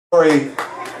Cory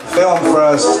filmed for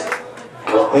us.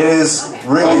 It is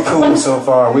really cool so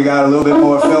far. We got a little bit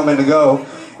more filming to go.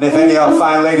 And if any of y'all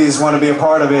fine ladies want to be a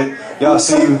part of it, y'all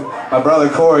see my brother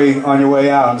Cory on your way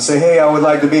out and say, hey, I would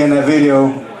like to be in that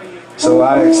video. So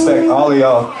I expect all of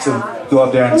y'all to go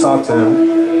up there and talk to him.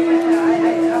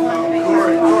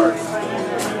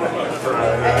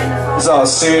 It's all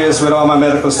serious with all my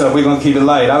medical stuff. We're going to keep it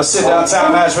light. I was sitting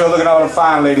downtown Nashville looking at all the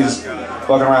fine ladies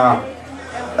walking around.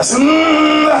 I said,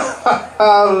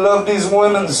 I love these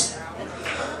women's.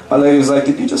 My lady was like,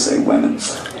 did you just say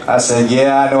women's? I said,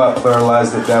 yeah, I know I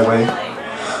pluralized it that way.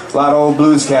 A lot of old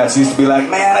blues cats used to be like,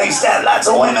 man, I used to have lots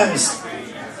of women's.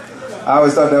 I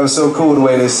always thought that was so cool the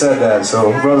way they said that.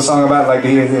 So I wrote a song about it like,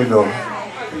 here you go.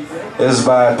 This is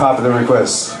by popular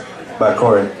request by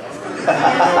Cory.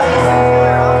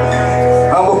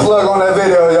 I'm gonna plug on that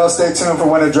video. Y'all stay tuned for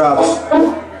when it drops.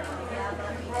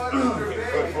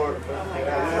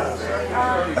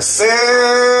 I said,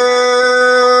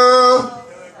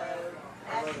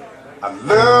 I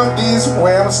love these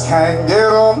women, can't get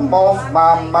them off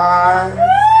my mind. I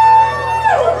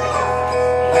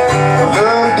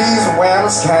love these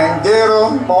women, can't get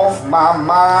them off my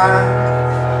mind.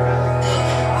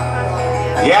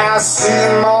 Yeah, I see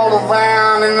them all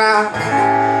around and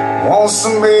I want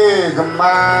some big of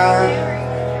mine.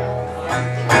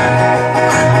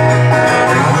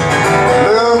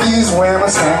 Love these women,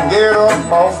 can't get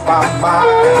them off my mind.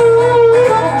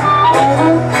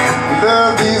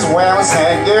 Love these women,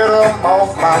 can't get them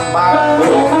off my mind.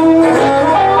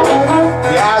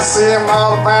 Yeah, I see them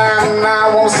all around and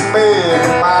I want some big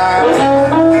of mine.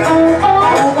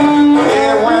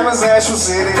 Yeah, women's Asheville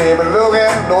City, they be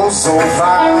looking oh so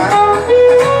fine.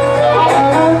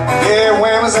 Yeah,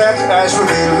 women's Asheville,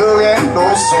 they looking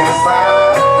oh so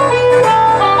fine.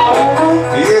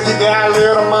 If you got a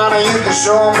little money, you can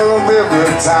show them a little bit of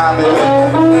good time, baby.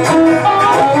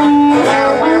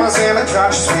 Now the women's in the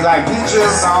country, sweet like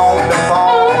peaches on the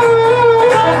phone.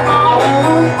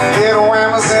 Yeah, the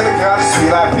women's in the country,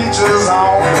 sweet like peaches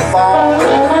on the phone.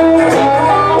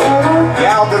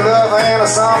 Yeah, the lover in the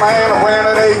summer and the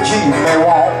winter, they keep me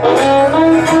warm.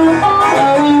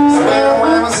 So many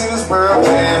women's in this world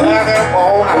can't have them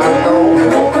all, I know.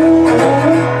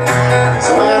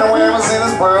 So many women's in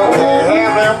this world can't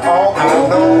have them all, I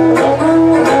know.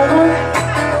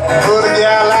 Put a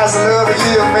gal lots of love to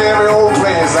give me every old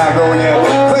place I go,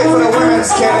 yeah. Play for the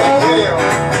women's, can they get him?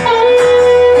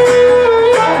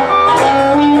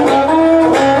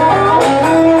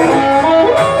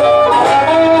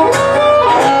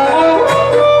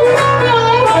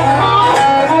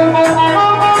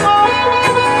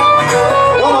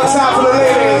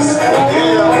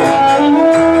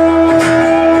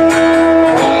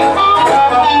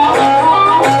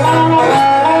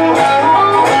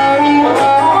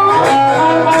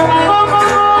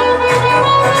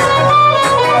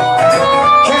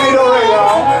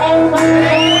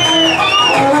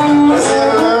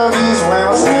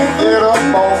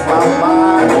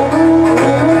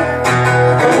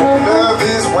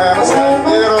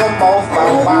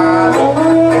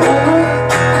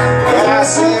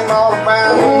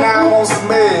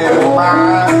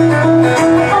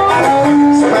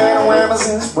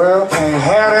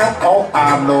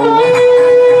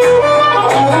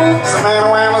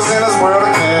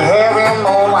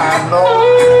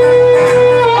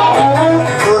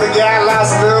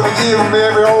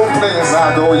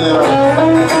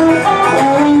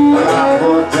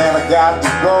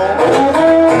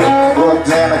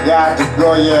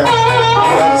 Yeah,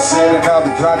 gotta set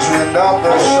another country,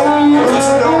 another show. Roots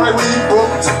and Dore, we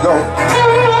booked to go.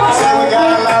 Say we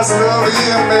got lots of love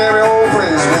here in every old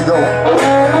place we go.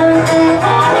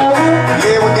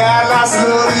 Yeah, we got lots of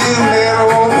love here in every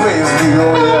old place we go,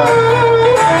 yeah.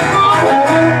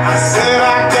 I said I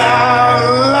got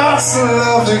lots of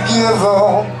love to give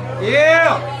on.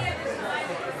 Yeah.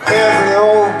 Every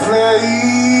old place.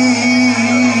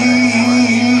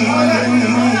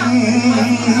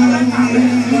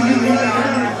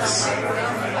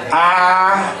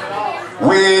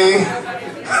 We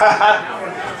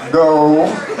go.